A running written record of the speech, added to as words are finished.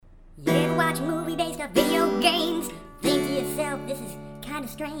watch a movie based off video games. Think to yourself, this is kinda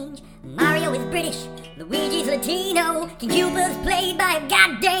strange. Mario is British, Luigi's Latino, King Koopa's played by a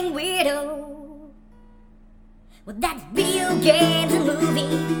goddamn weirdo. Well, that's video games and movie.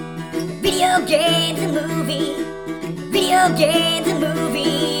 Video games and movie. Video games and movie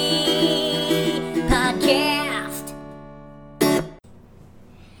podcast.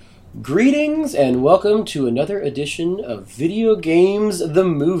 Greetings and welcome to another edition of Video Games the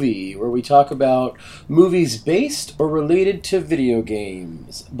Movie, where we talk about movies based or related to video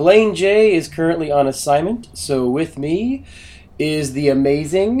games. Blaine J is currently on assignment, so with me is the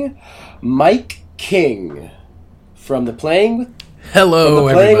amazing Mike King from the Playing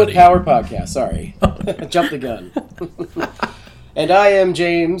with everybody. Power podcast. Sorry, I jumped the gun. And I am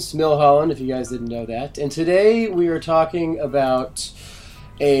James Milholland, if you guys didn't know that. And today we are talking about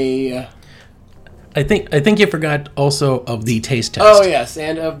I think you forgot also of the taste test. Oh, yes,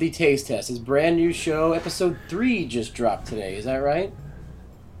 and of the taste test. His brand new show, episode 3, just dropped today. Is that right?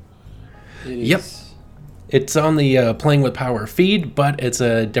 It is. Yep. It's on the Playing with Power feed, but it's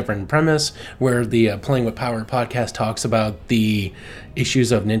a different premise where the Playing with Power podcast talks about the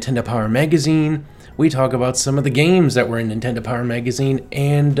issues of Nintendo Power Magazine. We talk about some of the games that were in Nintendo Power Magazine,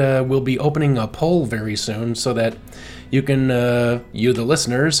 and we'll be opening a poll very soon so that you can, you the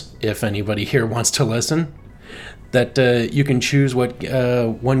listeners, if anybody here wants to listen, that you can choose what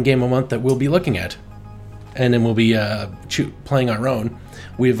one game a month that we'll be looking at. And then we'll be playing our own.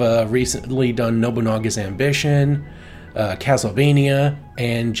 We've recently done Nobunaga's Ambition, Castlevania,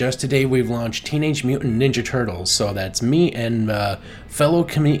 and just today we've launched Teenage Mutant Ninja Turtles. So that's me and fellow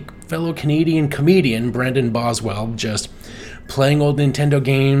Canadian comedian Brandon Boswell just playing old Nintendo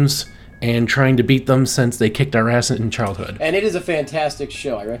games and trying to beat them since they kicked our ass in childhood. And it is a fantastic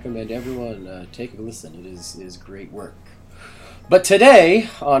show. I recommend everyone take a listen. It is great work. But today,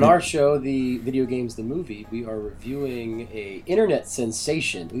 on our show, the Video Games the Movie, we are reviewing a internet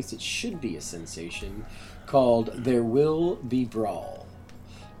sensation, at least it should be a sensation, called There Will Be Brawl.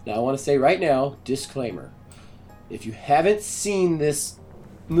 Now, I want to say right now, disclaimer. If you haven't seen this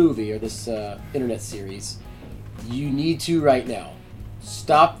movie or this internet series, you need to right now.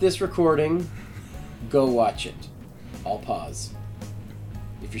 Stop this recording, go watch it. I'll pause.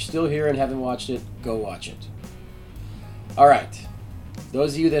 If you're still here and haven't watched it, go watch it. Alright,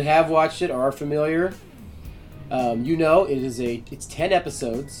 those of you that have watched it or are familiar, you know it's 10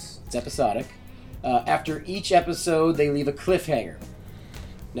 episodes, it's episodic. After each episode, they leave a cliffhanger.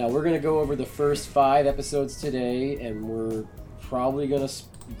 Now, we're going to go over the first 5 episodes today, and we're probably going to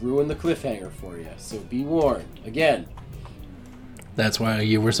ruin the cliffhanger for you, so be warned. Again, That's why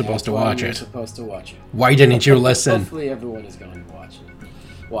you were supposed to watch it. Supposed to watch it. Why didn't you listen? Hopefully everyone is going to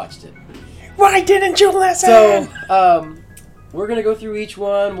watched it. Why didn't you listen? So, we're going to go through each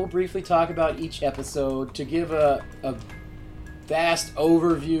one. We'll briefly talk about each episode to give a vast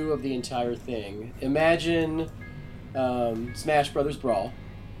overview of the entire thing. Imagine Smash Brothers Brawl,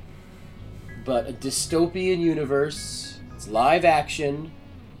 but a dystopian universe. It's live action,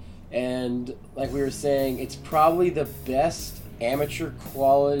 and like we were saying, it's probably the best amateur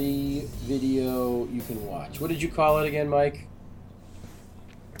quality video you can watch. What did you call it again, Mike?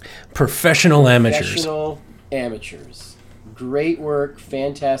 Professional amateurs. Professional amateurs. Great work,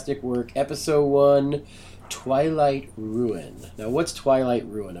 fantastic work. Episode 1, Twilight Ruin. Now, what's Twilight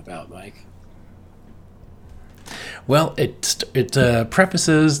Ruin about, Mike? Well, it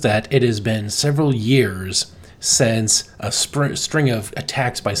prefaces that it has been several years since a string of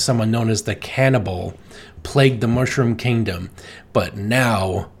attacks by someone known as the Cannibal plagued the Mushroom Kingdom, but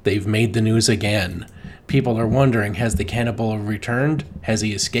now they've made the news again. People are wondering, has the Cannibal returned? Has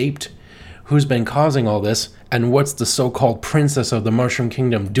he escaped? Who's been causing all this? And what's the so-called princess of the Mushroom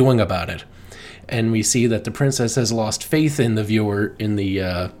Kingdom doing about it? And we see that the princess has lost faith in the viewer,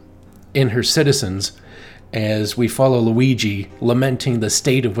 in her citizens, as we follow Luigi lamenting the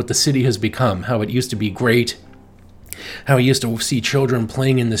state of what the city has become, how it used to be great, how he used to see children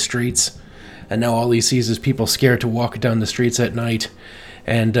playing in the streets, and now all he sees is people scared to walk down the streets at night,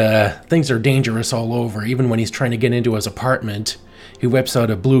 and things are dangerous all over. Even when he's trying to get into his apartment, he whips out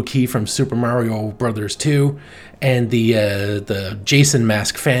a blue key from Super Mario Brothers 2, and the Jason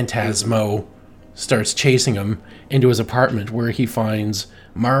mask Phantasmo starts chasing him into his apartment, where he finds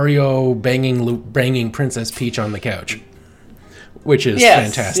Mario banging Princess Peach on the couch, which is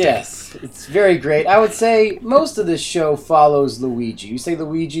fantastic. Yes, it's very great. I would say most of this show follows Luigi. You say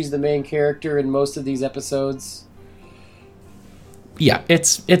Luigi's the main character in most of these episodes? Yeah,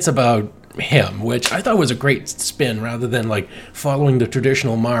 it's about him, which I thought was a great spin rather than like following the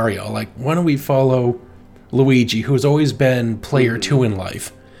traditional Mario. Like, why don't we follow Luigi, who's always been player 2 in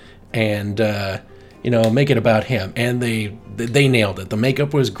life, and make it about him. And they nailed it. The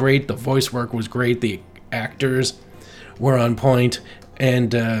makeup was great, the voice work was great, the actors were on point,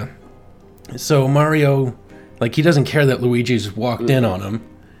 and so Mario, like, he doesn't care that Luigi's walked in on him.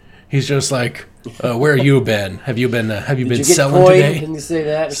 He's just like, where have you been? Have you been selling today? Didn't you say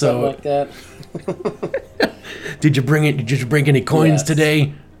that or something like that? Did you bring any coins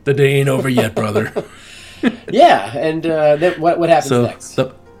today? The day ain't over yet, brother. Yeah, and then what happens next?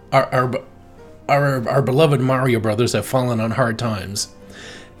 Our beloved Mario brothers have fallen on hard times,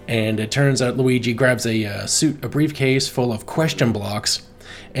 and it turns out Luigi grabs a briefcase full of question blocks,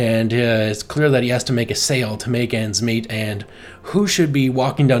 and it's clear that he has to make a sale to make ends meet. And who should be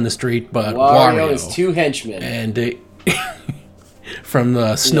walking down the street but Wario? His two henchmen, and from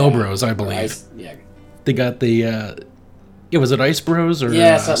the Snow Bros, I believe. They got the. Was it Ice Bros or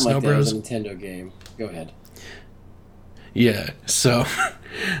something Snow like that? Bros? It was a Nintendo game. Go ahead. Yeah, so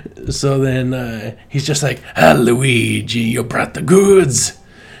then he's just like, Luigi, you brought the goods.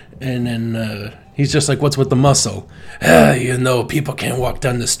 And then he's just like, what's with the muscle? People can't walk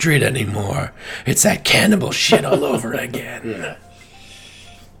down the street anymore. It's that cannibal shit all over again.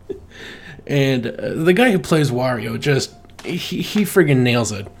 Yeah. And the guy who plays Wario he friggin'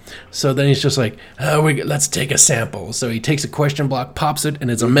 nails it. So then he's just like, let's take a sample. So he takes a question block, pops it,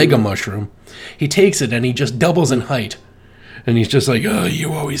 and it's a Mega Mushroom. He takes it and he just doubles in height. And he's just like,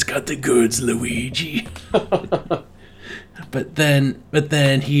 you always got the goods, Luigi. But then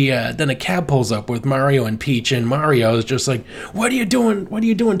a cab pulls up with Mario and Peach, and Mario is just like, what are you doing? What are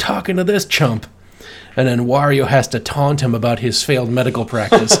you doing talking to this chump? And then Wario has to taunt him about his failed medical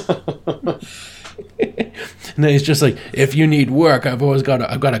practice. And then he's just like, if you need work, I've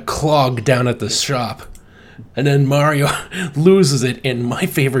got a clog down at the shop. And then Mario loses it in my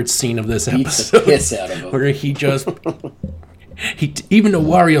favorite scene of this episode. Beats the piss out of him. Where even though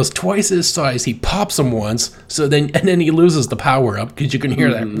Wario's twice his size, he pops him once, and then he loses the power up because you can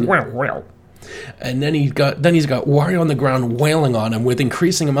hear that. And then he's got Wario on the ground wailing on him with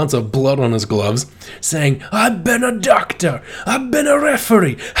increasing amounts of blood on his gloves, saying, I've been a doctor, I've been a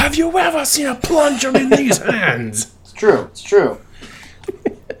referee, have you ever seen a plunger in these hands? It's true.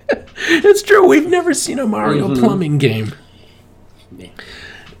 It's true, we've never seen a Mario plumbing game.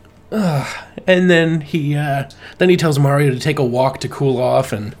 And then he tells Mario to take a walk to cool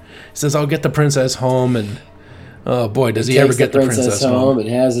off, and says, I'll get the princess home, and oh boy, does he ever get the princess home. And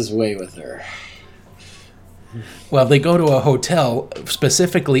has his way with her. Well, they go to a hotel,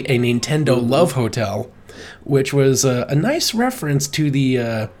 specifically a Nintendo Love Hotel, which was a nice reference to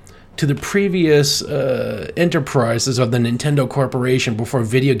the previous enterprises of the Nintendo Corporation before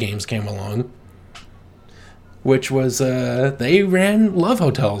video games came along. Which was, they ran love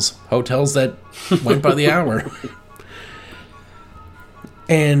hotels that went by the hour.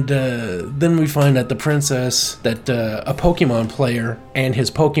 And then we find that a Pokemon player and his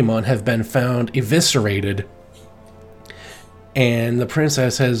Pokemon have been found eviscerated. And the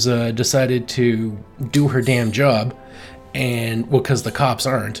princess has decided to do her damn job, because the cops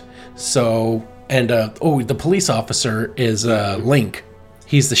aren't. So, the police officer is Link.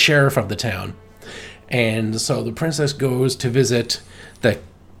 He's the sheriff of the town. And so the princess goes to visit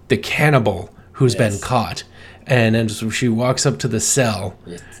the cannibal who's been caught. And then so she walks up to the cell.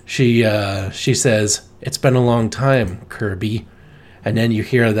 Yes. She says, it's been a long time, Kirby. And then you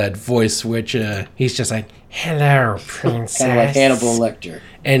hear that voice, which he's just like, hello, princess. Kind of like Hannibal Lecter.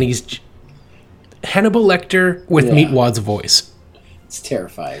 And he's Hannibal Lecter with Meatwad's voice. It's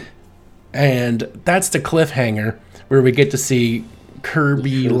terrifying. And that's the cliffhanger where we get to see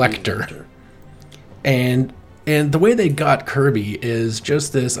Kirby Lecter. And the way they got Kirby is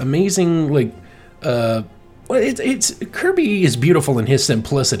just this amazing, it's Kirby is beautiful in his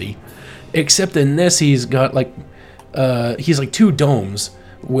simplicity, except in this he's got he's like two domes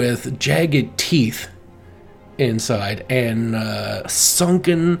with jagged teeth inside and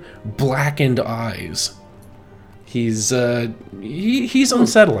sunken, blackened eyes. He's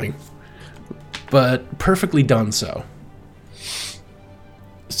unsettling, but perfectly done so.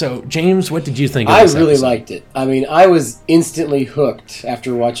 So, James, what did you think of this episode? I really liked it. I mean, I was instantly hooked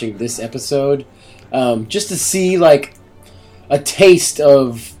after watching this episode. Just to see, a taste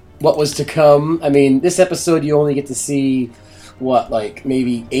of what was to come. I mean, this episode you only get to see,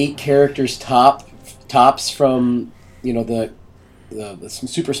 maybe 8 characters tops from, the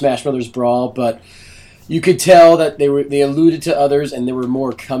Super Smash Brothers Brawl, but you could tell that they alluded to others and there were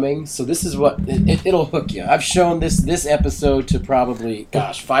more coming. So this is what it'll hook you. I've shown this episode to probably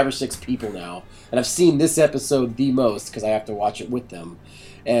 5 or 6 people now, and I've seen this episode the most because I have to watch it with them,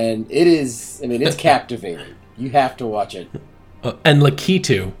 and it's captivating. You have to watch it. And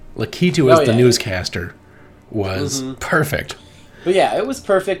Lakitu Lakitu as the newscaster was perfect. But yeah, it was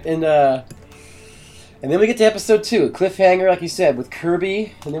perfect, and then we get to episode 2, a cliffhanger, like you said, with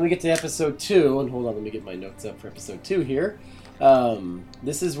Kirby, and then we get to episode 2, and hold on, let me get my notes up for episode 2 here.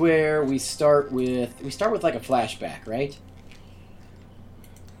 This is where we start with like a flashback, right?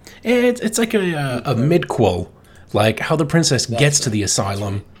 It's like a midquel, like how the princess gets to the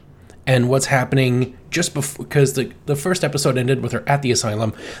asylum, and what's happening just before, because the first episode ended with her at the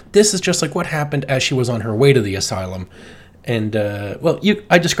asylum. This is just like what happened as she was on her way to the asylum. And,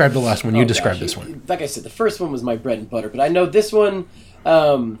 I described the last one. You described this one. Like I said, the first one was my bread and butter, but I know this one,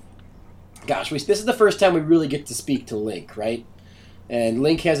 this is the first time we really get to speak to Link, right? And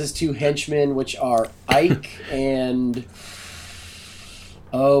Link has his 2 henchmen, which are Ike and...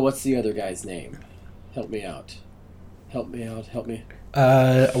 Oh, what's the other guy's name? Help me out. Help me.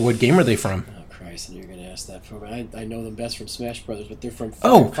 What game are they from? Oh, Christ, and you're going to ask that for me. I know them best from Smash Brothers, but they're from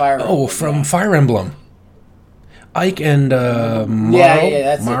Fire Emblem. From Fire Emblem. Ike and Maru.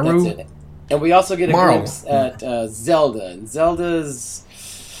 Yeah, that's it. And we also get a glimpse at Zelda. And Zelda's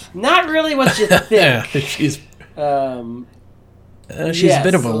not really what you think. She's a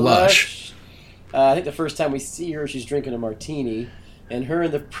bit of a lush. I think the first time we see her, she's drinking a martini, and her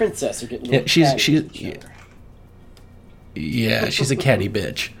and the princess are getting she's a catty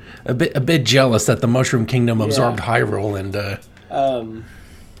bitch. A bit jealous that the Mushroom Kingdom absorbed Hyrule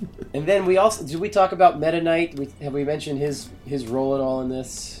and then we also did we talk about Meta Knight? Have we mentioned his role at all in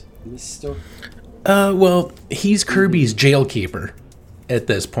this story? Well, he's Kirby's jailkeeper at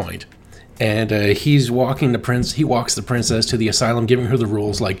this point, and he's walking the prince. He walks the princess to the asylum, giving her the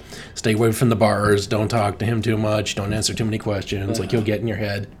rules like stay away from the bars, don't talk to him too much, don't answer too many questions, like he'll get in your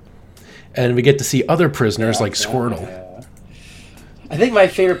head. And we get to see other prisoners like Squirtle. I think my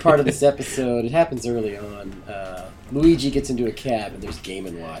favorite part of this episode, it happens early on. Luigi gets into a cab and there's Game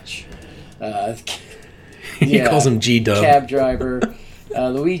 & Watch. He calls him G-Dub. Cab driver.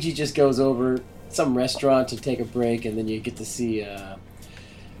 Luigi just goes over some restaurant to take a break, and then you get to see...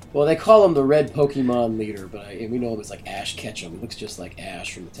 they call him the Red Pokemon Leader, but we know him as like Ash Ketchum. He looks just like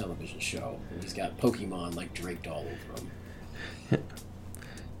Ash from the television show. And he's got Pokemon like draped all over him.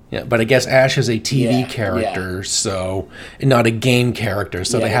 Yeah, but I guess Ash is a TV character, so not a game character,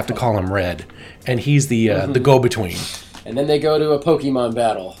 so they have to call him Red, and he's the go-between. And then they go to a Pokemon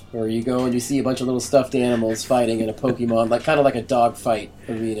battle, where you go and you see a bunch of little stuffed animals fighting in a Pokemon, kind of like a dogfight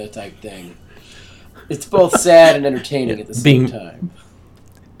arena type thing. It's both sad and entertaining at the same time.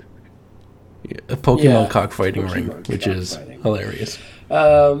 A Pokemon cockfighting ring, which is hilarious.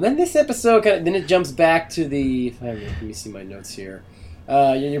 Then this episode then it jumps back to the. Let me see my notes here.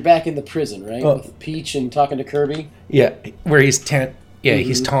 You're back in the prison, right? With Peach and talking to Kirby. Yeah, where he's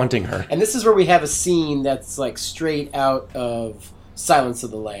he's taunting her. And this is where we have a scene that's like straight out of Silence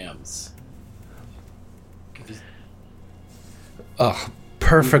of the Lambs.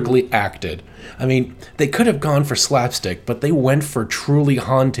 Perfectly acted. I mean, they could have gone for slapstick, but they went for truly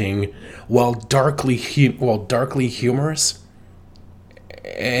haunting while darkly humorous,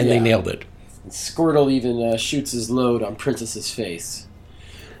 and they nailed it. Squirtle even shoots his load on Princess's face,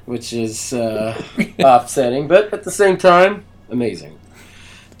 which is upsetting, but at the same time, amazing.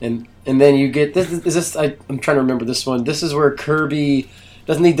 And then you get this. I'm trying to remember this one. This is where Kirby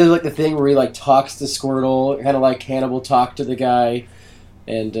doesn't he do like the thing where he like talks to Squirtle, kind of like Hannibal talked to the guy,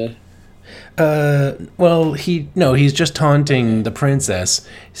 and. He's just taunting the princess,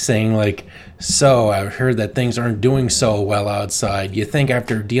 saying like, "So I've heard that things aren't doing so well outside. You think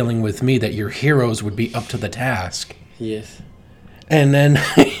after dealing with me that your heroes would be up to the task?" Yes. And then,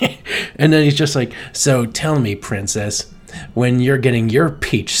 he's just like, "So tell me, princess, when you're getting your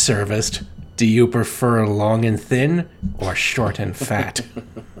peach serviced, do you prefer long and thin or short and fat?"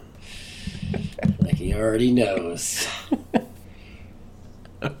 Like he already knows.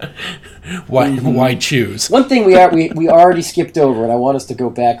 Why choose? One thing we already skipped over, and I want us to go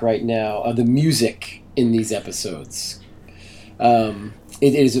back right now. The music in these episodes, it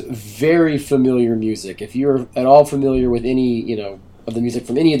is very familiar music. If you're at all familiar with any of the music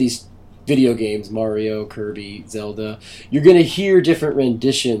from any of these video games, Mario, Kirby, Zelda, you're going to hear different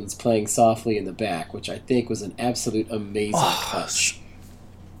renditions playing softly in the back, which I think was an absolute amazing touch.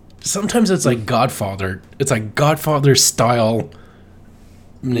 Sometimes it's like Godfather. It's like Godfather style.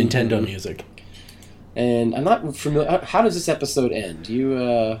 Nintendo music. And I'm not familiar. How does this episode end?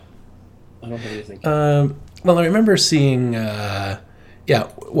 I don't have anything. Well, I remember seeing.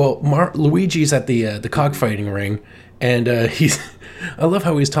 Luigi's at the cockfighting ring, and he's. I love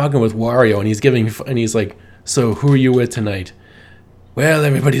how he's talking with Wario, and he's like, "So who are you with tonight?" "Well,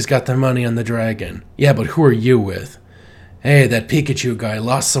 everybody's got their money on the dragon." "Yeah, but who are you with?" Hey, that Pikachu guy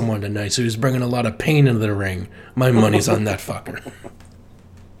lost someone tonight, so he's bringing a lot of pain into the ring. My money's on that fucker.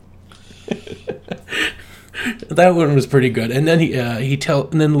 That one was pretty good. And then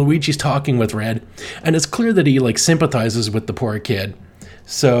and then Luigi's talking with Red, and it's clear that he like sympathizes with the poor kid.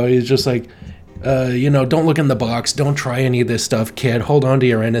 So he's just like, don't look in the box, don't try any of this stuff, kid. Hold on to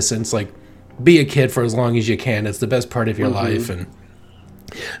your innocence. Like, be a kid for as long as you can. It's the best part of your life. And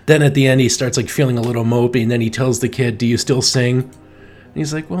then at the end, he starts like feeling a little mopey, and then he tells the kid, "Do you still sing?" And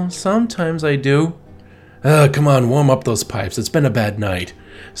he's like, "Well, sometimes I do." Come on, warm up those pipes. It's been a bad night.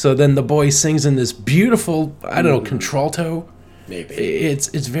 So then the boy sings in this beautiful, I don't know, contralto. Maybe. It's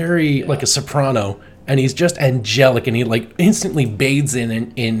very like a soprano, and he's just angelic, and he like instantly bathes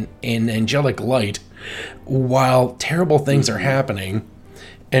in angelic light while terrible things are happening.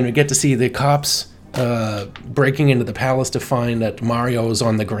 And we get to see the cops breaking into the palace to find that Mario is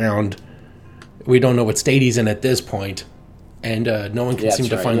on the ground. We don't know what state he's in at this point, and no one can seem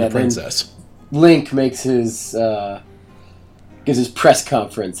to find the princess. Link makes his gives his press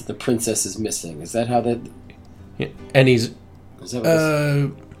conference that the princess is missing. Is that how that? Yeah, and he's. Is that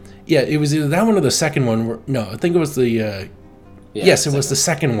what yeah, it was either that one or the second one. No, I think it was the. Yes, it was the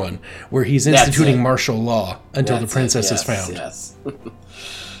second one where he's instituting martial law until the princess is found. Yes.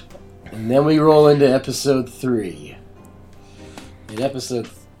 And then we roll into episode 3. In episode.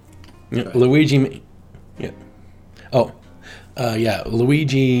 Luigi. Yeah. Oh.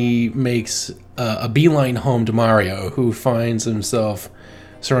 Luigi makes a beeline home to Mario, who finds himself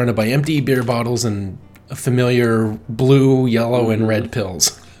surrounded by empty beer bottles and familiar blue, yellow, and red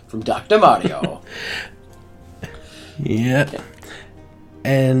pills. From Dr. Mario. Yeah.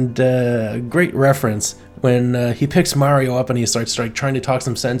 And great reference when he picks Mario up and he starts trying to talk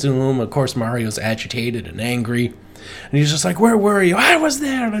some sense into him. Of course, Mario's agitated and angry. And he's just like, "Where were you?" "I was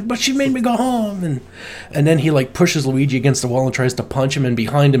there, but she made me go home." And then he like pushes Luigi against the wall and tries to punch him, and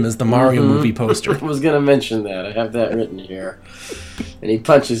behind him is the Mario movie poster. I was going to mention that. I have that written here. And he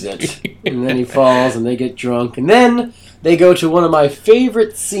punches it. And then he falls and they get drunk. And then they go to one of my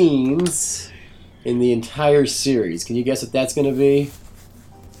favorite scenes in the entire series. Can you guess what that's going to be?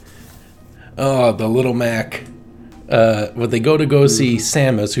 Oh, the Little Mac. They go see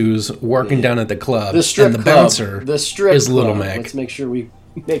Samus, who's working down at the club, the strip and the club. bouncer The strip is Little club. Mac. Let's make sure we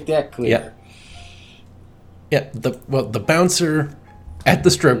make that clear. Yeah. The bouncer at the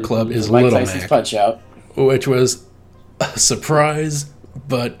strip club is Mike Little Tyson's Mac, Punch Out, which was a surprise,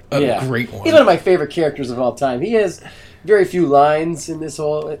 but a great one. He's one of my favorite characters of all time. He has very few lines in this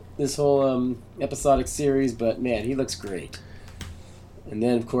whole episodic series, but man, he looks great. And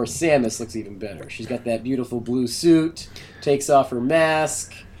then, of course, Samus looks even better. She's got that beautiful blue suit, takes off her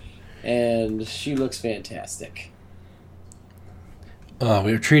mask, and she looks fantastic. We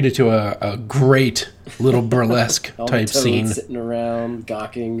were treated to a great little burlesque All type the toads scene. sitting around,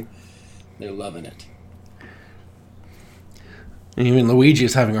 gawking. They're loving it. And even Luigi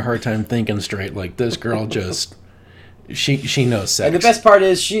is having a hard time thinking straight. Like, this girl just... She knows sex. And the best part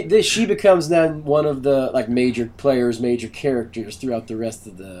is she becomes then one of the major players, major characters throughout the rest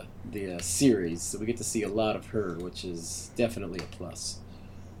of the series. So we get to see a lot of her, which is definitely a plus.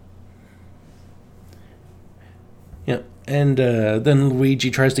 Yeah, and then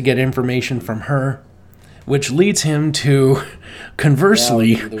Luigi tries to get information from her, which leads him to,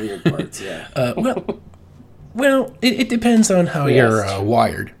 conversely... The weird parts, yeah. Well, it depends on how you're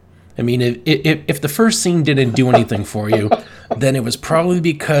wired. I mean, if the first scene didn't do anything for you, then it was probably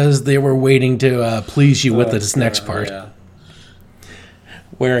because they were waiting to please you with this next part. Yeah.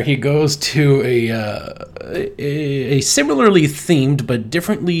 Where he goes to a similarly themed but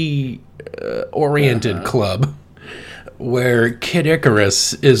differently oriented club, where Kid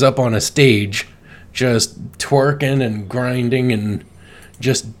Icarus is up on a stage just twerking and grinding and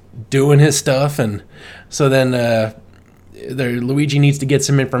just doing his stuff. And so then... Luigi needs to get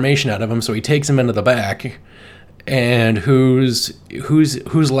some information out of him, so he takes him into the back. And whose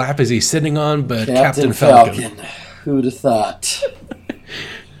lap is he sitting on? But Captain Falcon. Who'd have thought?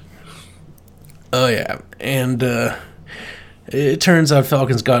 Oh yeah, and it turns out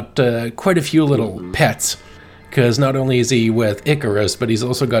Falcon's got quite a few little pets, because not only is he with Icarus, but he's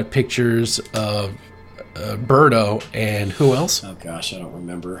also got pictures of Birdo and who else? Oh gosh, I don't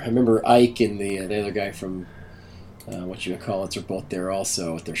remember. I remember Ike and the other guy from. They're both there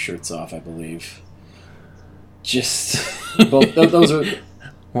also with their shirts off, I believe. Just both those are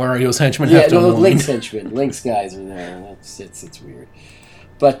Wario's henchmen. Yeah, no, Link's henchmen. Link's guys are there. It's weird.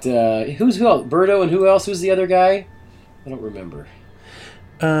 But who else? Birdo and who else? Who's the other guy? I don't remember.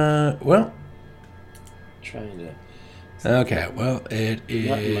 Well, trying to. Okay, well, it is.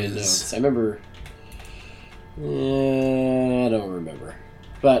 Not in my notes. I remember. I don't remember,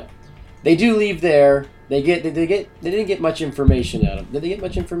 but they do leave there. They didn't get much information out of them. Did they get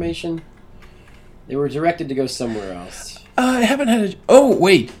much information? They were directed to go somewhere else. I haven't had a... Oh,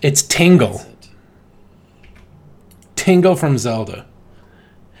 wait. It's Tingle. That's it. Tingle from Zelda.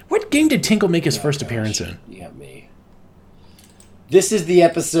 What game did Tingle make his first appearance in? You got me. This is the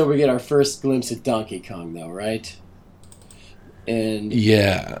episode we get our first glimpse at Donkey Kong, though, right? And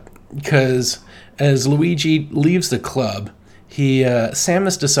Yeah, because as Luigi leaves the club,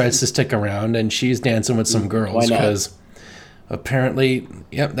 Samus decides to stick around, and she's dancing with some girls why not? because apparently,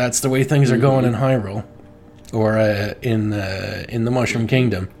 yep, that's the way things are going in Hyrule, or in the Mushroom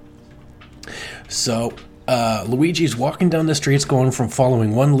Kingdom. So Luigi's walking down the streets, going from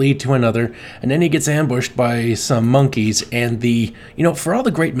following one lead to another, and then he gets ambushed by some monkeys. And for all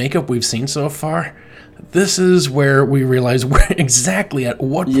the great makeup we've seen so far, this is where we realize exactly at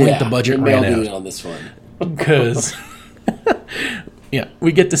what point the budget ran nailed it out. on this one. Because,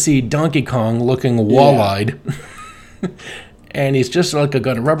 we get to see Donkey Kong looking wall-eyed. And he's just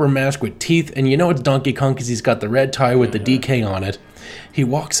got a rubber mask with teeth. And you know it's Donkey Kong because he's got the red tie with the DK on it. He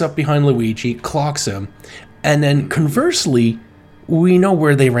walks up behind Luigi, clocks him. And then conversely, we know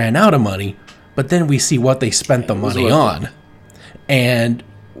where they ran out of money. But then we see what they spent the money on. And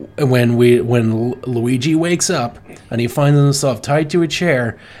when Luigi wakes up and he finds himself tied to a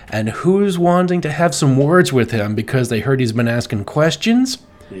chair, and who's wanting to have some words with him because they heard he's been asking questions?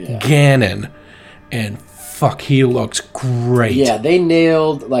 Yeah. Ganon. And fuck, he looks great. Yeah, they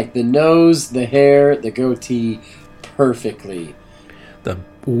nailed the nose, the hair, the goatee perfectly. The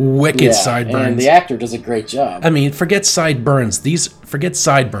wicked sideburns. And the actor does a great job. I mean, forget sideburns. Forget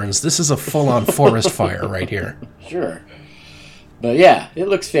sideburns. This is a full-on forest fire right here. Sure. But yeah, it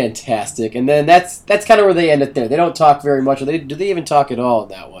looks fantastic. And then that's kind of where they end it there. They don't talk very much. Do they even talk at all in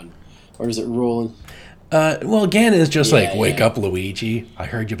that one? Or is it rolling? Well, Ganon is just wake up, Luigi. I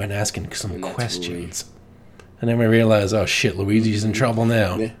heard you've been asking some And that's questions. And then we realize, oh shit, Luigi's in trouble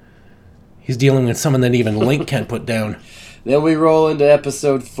now. Yeah. He's dealing with someone that even Link can't put down. Then we roll into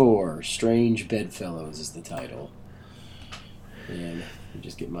episode 4. Strange Bedfellows is the title. And I'll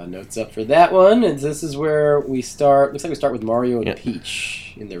just get my notes up for that one. And this is where we start. Looks like we start with Mario and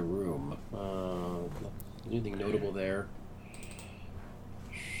Peach in their room. Anything notable there?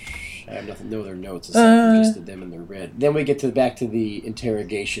 I have no other notes aside from just them in the red. Then we get back to the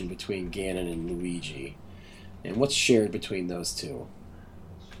interrogation between Ganon and Luigi. And what's shared between those two?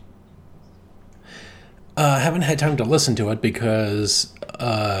 I haven't had time to listen to it because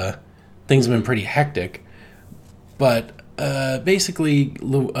things have been pretty hectic. But basically,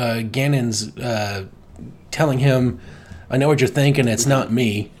 Ganon's telling him, "I know what you're thinking. It's not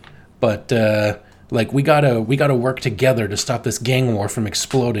me, but we gotta work together to stop this gang war from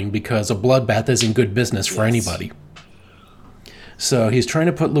exploding because a bloodbath isn't good business for anybody." So he's trying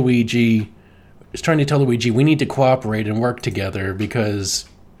to put Luigi. He's trying to tell Luigi we need to cooperate and work together because,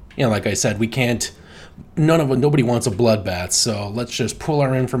 like I said, we can't. Nobody wants a bloodbath, so let's just pull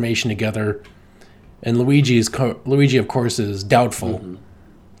our information together. And Luigi, of course, is doubtful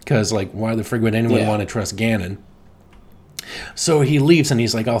because, why the frig would anyone want to trust Ganon? So he leaves and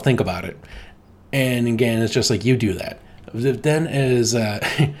he's like, "I'll think about it." And Ganon is just like, "You do that." Then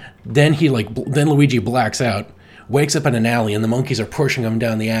Luigi blacks out, wakes up in an alley, and the monkeys are pushing him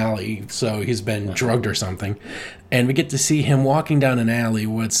down the alley. So he's been drugged or something, and we get to see him walking down an alley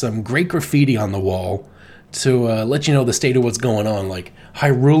with some great graffiti on the wall to let you know the state of what's going on, like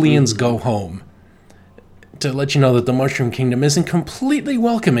Hyruleans go home. To let you know that the Mushroom Kingdom isn't completely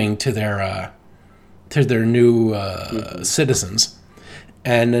welcoming to their new citizens,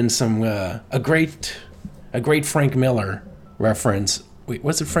 and then a great Frank Miller reference. Wait,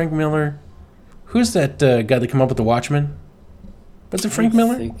 was it Frank Miller? Who's that guy that came up with the Watchmen? Was it Frank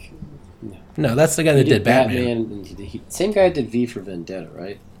Miller? No, that's the guy that did Batman. Same guy did V for Vendetta,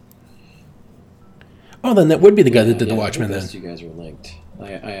 right? Oh, then that would be the guy that did the Watchmen. Then those two guys are linked.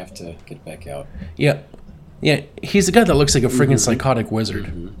 I have to get back out. Yeah. Yeah, he's the guy that looks like a friggin' psychotic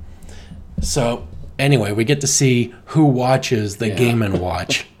wizard. So, anyway, we get to see who watches the Game &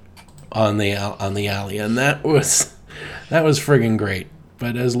 Watch on the alley, and that was friggin' great.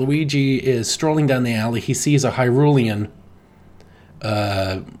 But as Luigi is strolling down the alley, he sees a Hyrulean,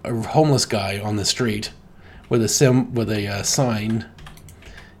 a homeless guy on the street with a sign.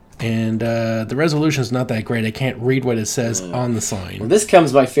 And the resolution is not that great. I can't read what it says on the sign. Well, this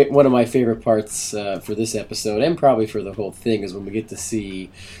comes one of my favorite parts for this episode, and probably for the whole thing, is when we get to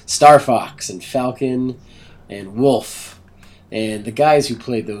see Star Fox and Falcon and Wolf. And the guys who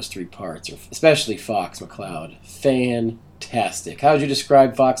played those three parts, especially Fox McCloud, fantastic. How would you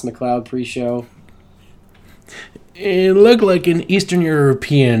describe Fox McCloud pre-show? It looked like an Eastern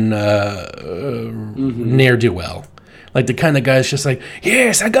European ne'er-do-well. Like the kind of guy's just like,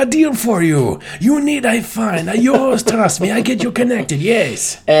 yes, I got deal for you. You need, I find. Yours, trust me. I get you connected,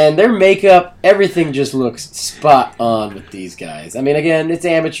 yes. And their makeup, everything just looks spot on with these guys. I mean, again, it's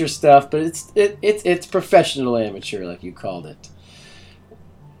amateur stuff, but it's professional amateur, like you called it.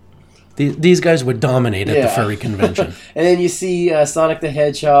 These guys would dominate at the furry convention. And then you see Sonic the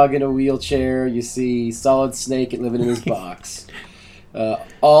Hedgehog in a wheelchair. You see Solid Snake living in his box.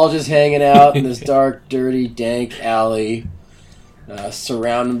 All just hanging out in this dark, dirty, dank alley,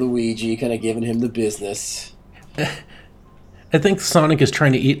 surrounding Luigi, kind of giving him the business. I think Sonic is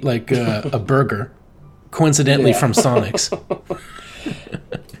trying to eat like a burger, coincidentally from Sonic's.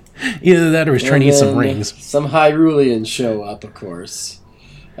 Either that or he's trying to eat some rings. Some Hyruleans show up, of course.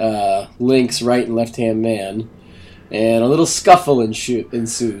 Link's right and left-hand man. And a little scuffle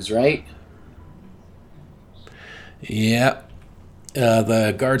ensues, right? Yeah.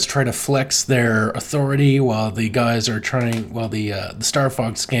 The guards try to flex their authority while the guys are the Star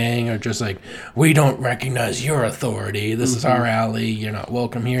Fox gang are just like, we don't recognize your authority. This is our alley. You're not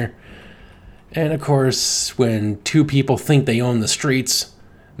welcome here. And of course, when two people think they own the streets,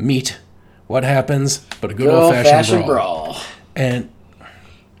 meet, what happens? But a good old-fashioned brawl. And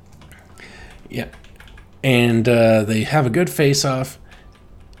they have a good face-off,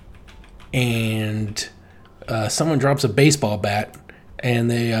 and someone drops a baseball bat, and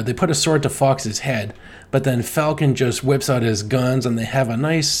they put a sword to Fox's head, but then Falcon just whips out his guns, and they have a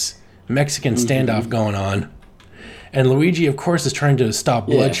nice Mexican standoff going on. And Luigi, of course, is trying to stop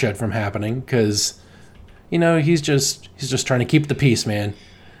bloodshed from happening, because, he's just trying to keep the peace, man.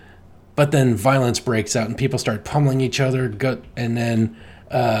 But then violence breaks out, and people start pummeling each other, and then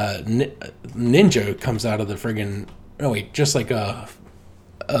Ninja comes out of the friggin'... Oh, wait, just like a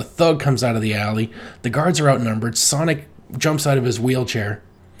thug comes out of the alley. The guards are outnumbered. Sonic jumps out of his wheelchair.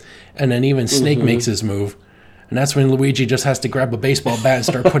 And then even Snake makes his move. And that's when Luigi just has to grab a baseball bat and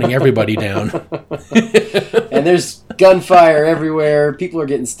start putting everybody down. And there's gunfire everywhere. People are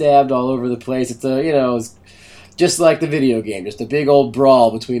getting stabbed all over the place. It's it's just like the video game. Just a big old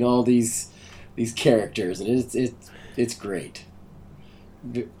brawl between all these characters. And it's great.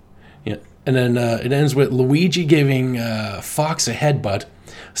 Yeah. And then it ends with Luigi giving Fox a headbutt.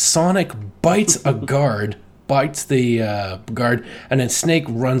 Sonic bites a guard, bites the guard, and then Snake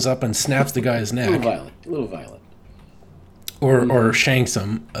runs up and snaps the guy's neck. A little violent. Or shanks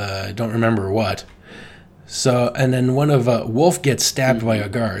him. Don't remember what. So, and then one of Wolf gets stabbed by a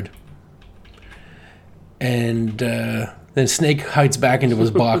guard. And then Snake hides back into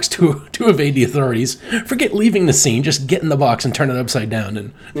his box to evade the authorities. Forget leaving the scene, just get in the box and turn it upside down,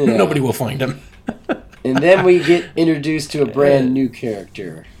 and nobody will find him. And then we get introduced to a brand new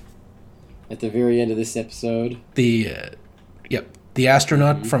character at the very end of this episode. The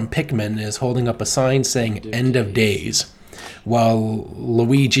astronaut from Pikmin is holding up a sign saying "End of Days," while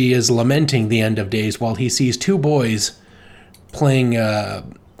Luigi is lamenting the end of days while he sees two boys playing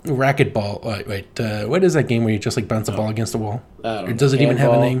racquetball. What is that game where you just bounce the ball against the wall? Or does it even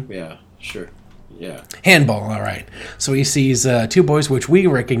have a name? Yeah, sure. Yeah. Handball, all right. So he sees two boys, which we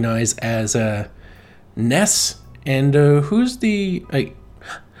recognize as Ness and who's the...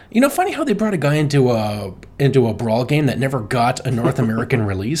 funny how they brought a guy into a brawl game that never got a North American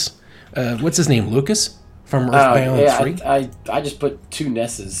release. What's his name, Lucas? From Earthbound 3? I just put two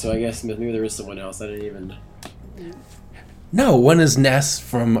Nesses, so I guess maybe there is someone else. I didn't even... No, one is Ness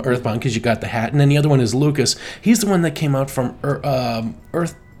from Earthbound because you got the hat, and then the other one is Lucas. He's the one that came out from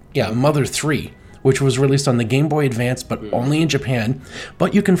Mother 3, which was released on the Game Boy Advance, but only in Japan.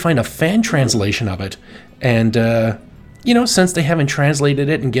 But you can find a fan translation of it, and since they haven't translated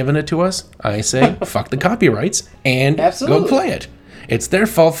it and given it to us, I say fuck the copyrights and go play it. It's their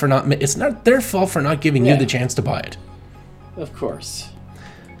fault for not. It's not their fault for not giving you the chance to buy it. Of course.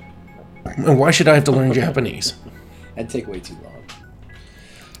 And why should I have to learn Japanese? That'd take way too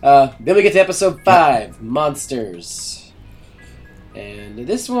long. Then we get to episode 5, Monsters. And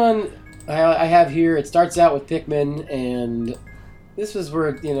this one I have here, it starts out with Pikmin, and this was where,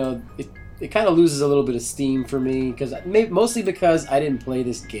 it kind of loses a little bit of steam for me, mostly because I didn't play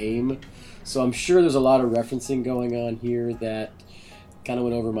this game. So I'm sure there's a lot of referencing going on here that kind of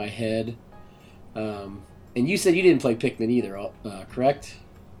went over my head. And you said you didn't play Pikmin either, correct?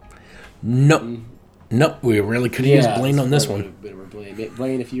 No. Nope, we really could use Blaine on this one.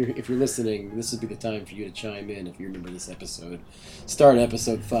 Blaine, if you're listening, this would be the time for you to chime in if you remember this episode. Start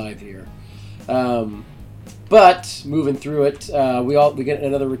episode 5 here. But moving through it, we get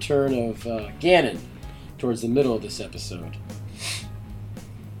another return of Ganon towards the middle of this episode.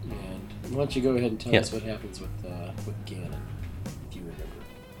 And Why don't you go ahead and tell Yeah. us what happens with Ganon, if you remember.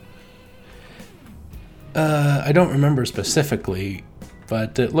 I don't remember specifically,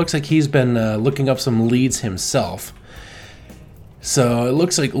 but it looks like he's been looking up some leads himself. So it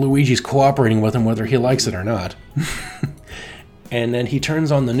looks like Luigi's cooperating with him whether he likes it or not. And then he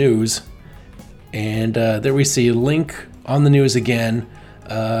turns on the news, and there we see Link on the news again.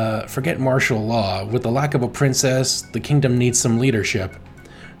 Forget martial law. With the lack of a princess, the kingdom needs some leadership.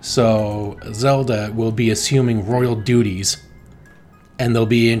 So Zelda will be assuming royal duties, and they'll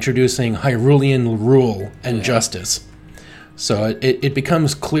be introducing Hyrulean rule and justice. So it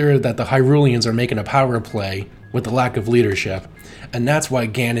becomes clear that the Hyruleans are making a power play with the lack of leadership, and that's why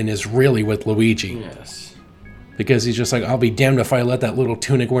Ganon is really with Luigi. Yes. Because he's just like, I'll be damned if I let that little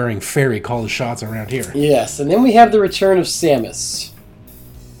tunic-wearing fairy call the shots around here. Yes, and then we have the return of Samus.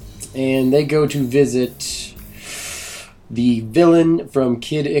 And they go to visit the villain from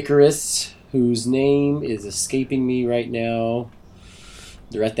Kid Icarus, whose name is escaping me right now.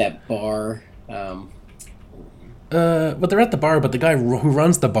 They're at that bar. But they're at the bar, but the guy who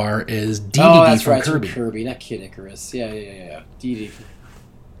runs the bar is Dedede that's from right, Kirby. from Kirby, not Kid Icarus. Yeah. Dedede.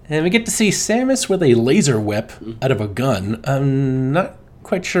 And we get to see Samus with a laser whip out of a gun. I'm not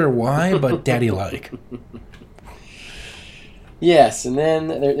quite sure why, but daddy-like. Yes, and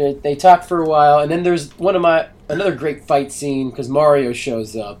then they talk for a while, and then there's another great fight scene because Mario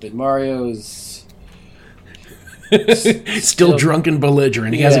shows up, and Mario's Still drunk and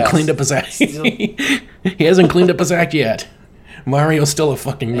belligerent. He hasn't cleaned up his act. He hasn't cleaned up his act yet. Mario's still a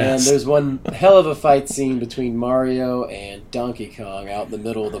fucking mess. And there's one hell of a fight scene between Mario and Donkey Kong out in the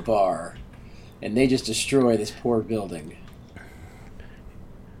middle of the bar, and they just destroy this poor building.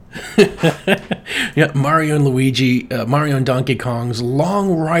 Yeah, Mario and Donkey Kong's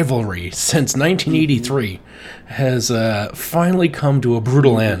long rivalry since 1983 has finally come to a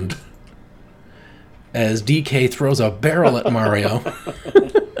brutal end as DK throws a barrel at Mario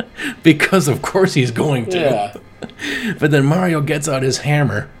because of course he's going to. Yeah. But then Mario gets out his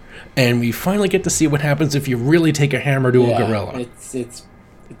hammer, and we finally get to see what happens if you really take a hammer to a gorilla. It's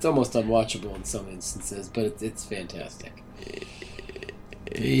almost unwatchable in some instances, but it's fantastic.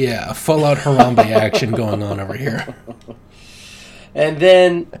 Yeah, full-out Harambe action going on over here. And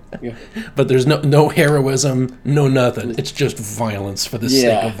then... But there's no heroism, no nothing. It's just violence for the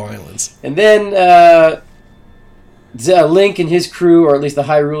sake of violence. And then Link and his crew, or at least the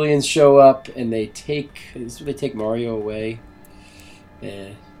Hyruleans, show up, and they take Mario away. Yeah,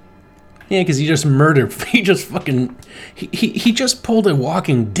 because he just murdered... He just fucking... He just pulled a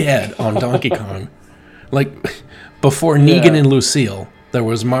Walking Dead on Donkey Kong. Like, before Negan and Lucille, there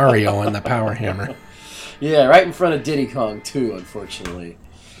was Mario and the Power Hammer. Yeah, right in front of Diddy Kong, too, unfortunately.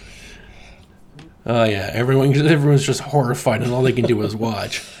 Oh, yeah. Everyone's just horrified, and all they can do is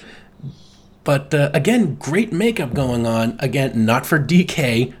watch. But, again, great makeup going on. Again, not for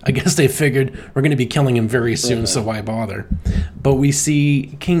DK. I guess they figured we're going to be killing him very soon, so why bother? But we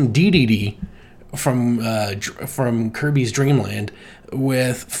see King Dedede from Kirby's Dream Land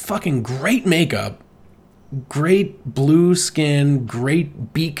with fucking great makeup, great blue skin,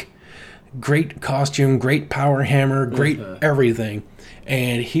 great beak, great costume, great power hammer, great everything.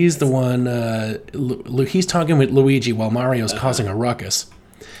 And he's the one, he's talking with Luigi while Mario's causing a ruckus.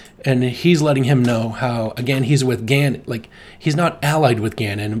 And he's letting him know how, again, he's with Ganon. Like, he's not allied with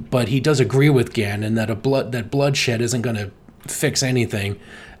Ganon, but he does agree with Ganon that bloodshed isn't going to fix anything,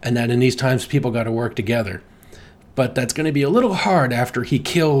 and that in these times people got to work together. But that's going to be a little hard after he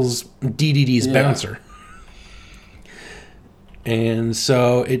kills Dedede's bouncer. And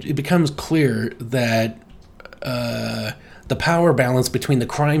so it becomes clear that the power balance between the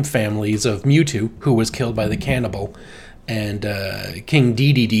crime families of Mewtwo, who was killed by the cannibal, and King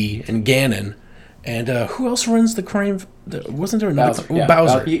Dedede and Ganon, and who else runs the crime? Wasn't there another? Bowser.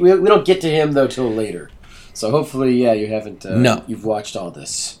 Bowser. We don't get to him though till later. So hopefully, you haven't. No, you've watched all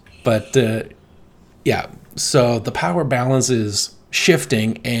this. But so the power balance is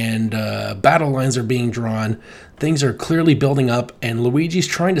shifting, and battle lines are being drawn. Things are clearly building up, and Luigi's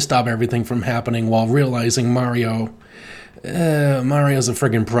trying to stop everything from happening while realizing Mario's a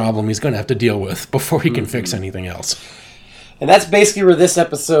friggin' problem he's going to have to deal with before he can fix anything else. And that's basically where this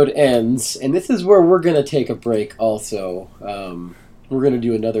episode ends. And this is where we're going to take a break also. We're going to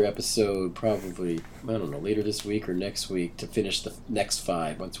do another episode probably, I don't know, later this week or next week to finish the next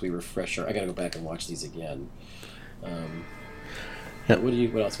 5 once we refresh our... I got to go back and watch these again. What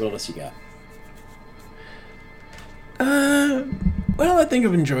else you got? Well, I think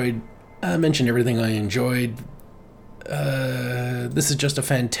I've mentioned everything I enjoyed. this is just a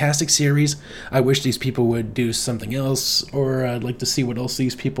fantastic series. I wish these people would do something else, or I'd like to see what else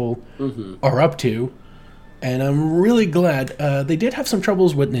these people are up to. And I'm really glad they did have some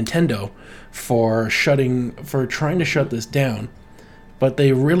troubles with Nintendo for trying to shut this down, but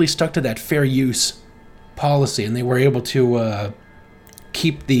they really stuck to that fair use policy, and they were able to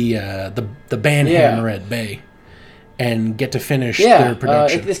keep the ban hammer at bay and get to finish their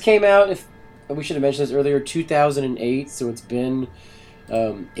production. This came out, if we should have mentioned this earlier, 2008, so it's been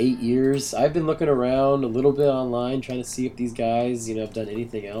 8 years. I've been looking around a little bit online trying to see if these guys, have done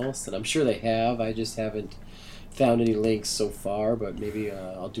anything else, and I'm sure they have. I just haven't found any links so far, but maybe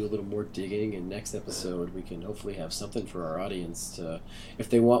I'll do a little more digging, and next episode we can hopefully have something for our audience to, if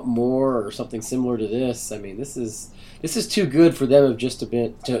they want more or something similar to this. I mean, this is too good for them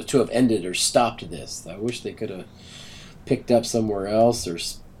to have ended or stopped this. I wish they could have picked up somewhere else or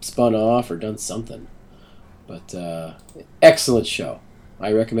spun off or done something. But excellent show.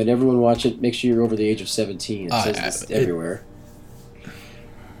 I recommend everyone watch it. Make sure you're over the age of 17. It says this everywhere.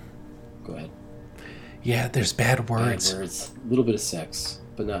 Go ahead. Yeah, there's bad words. Bad words. A little bit of sex,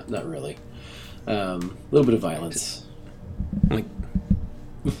 but not really. A little bit of violence. Like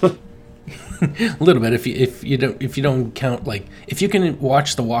a little bit. If you don't count, like, if you can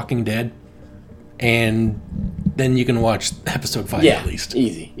watch The Walking Dead, and then you can watch episode 5 at least.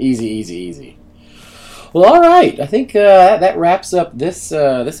 Easy. Well, all right. I think that wraps up this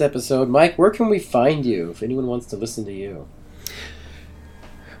episode. Mike, where can we find you if anyone wants to listen to you?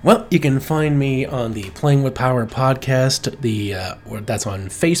 Well, you can find me on the Playing with Power podcast. That's on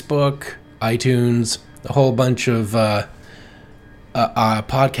Facebook, iTunes, a whole bunch of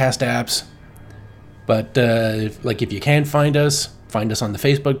podcast apps. But if you can find us on the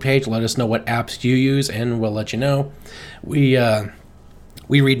Facebook page. Let us know what apps you use, and we'll let you know. We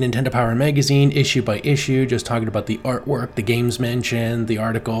read Nintendo Power Magazine issue by issue, just talking about the artwork, the games mentioned, the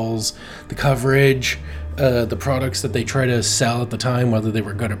articles, the coverage, the products that they try to sell at the time, whether they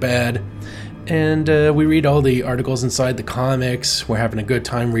were good or bad. And we read all the articles inside the comics. We're having a good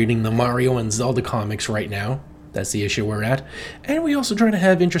time reading the Mario and Zelda comics right now. That's the issue we're at. And we also try to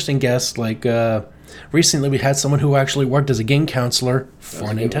have interesting guests, like recently we had someone who actually worked as a game counselor for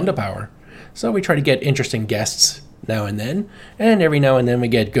Nintendo Power. So we try to get interesting guests now and then. And every now and then we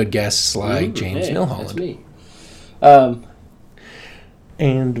get good guests like James Milholland. That's me.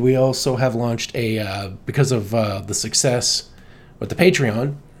 And we also have launched because of the success with the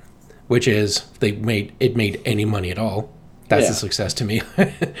Patreon, which is it made any money at all. That's a success to me.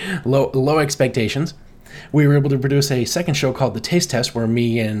 Low expectations. We were able to produce a second show called The Taste Test, where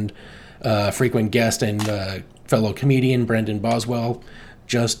me and frequent guest and fellow comedian Brendan Boswell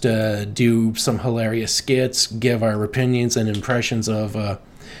just do some hilarious skits, give our opinions and impressions of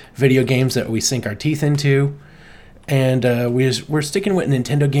video games that we sink our teeth into. And we're sticking with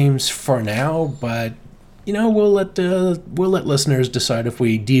Nintendo games for now, but we'll let listeners decide if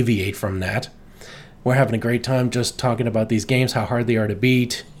we deviate from that. We're having a great time just talking about these games, how hard they are to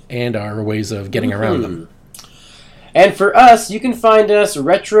beat, and our ways of getting around them. And for us, you can find us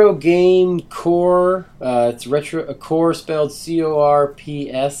Retro Game Core. It's Retro Core spelled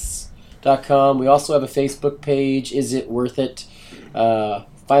CORPS.com. We also have a Facebook page, Is It Worth It?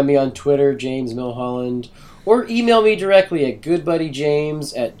 Find me on Twitter, James Milholland, or email me directly at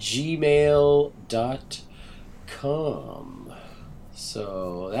goodbuddyjames@gmail.com.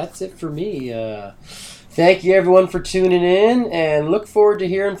 So that's it for me. Thank you, everyone, for tuning in, and look forward to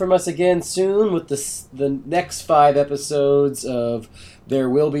hearing from us again soon with the next 5 episodes of There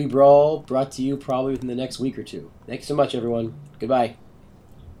Will Be Brawl, brought to you probably within the next week or two. Thanks so much, everyone. Goodbye.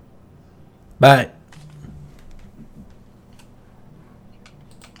 Bye.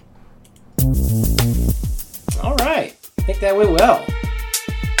 All right. I think that went well.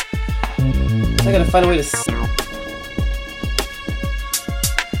 I gotta find a way to...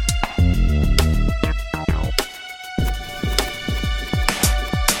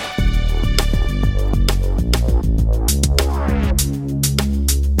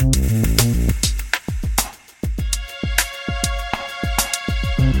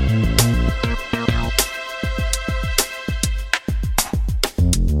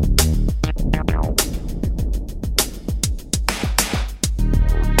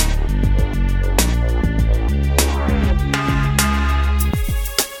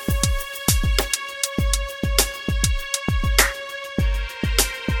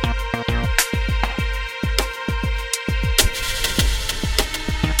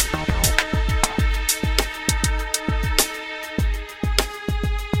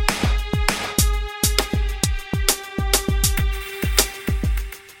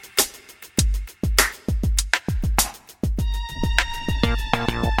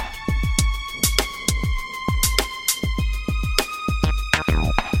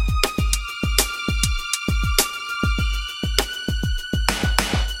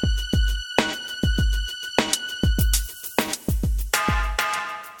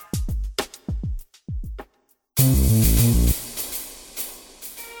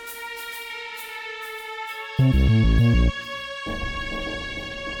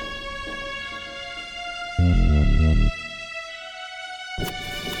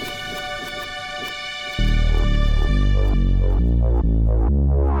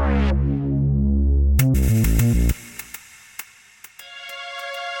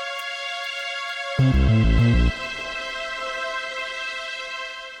 Bye.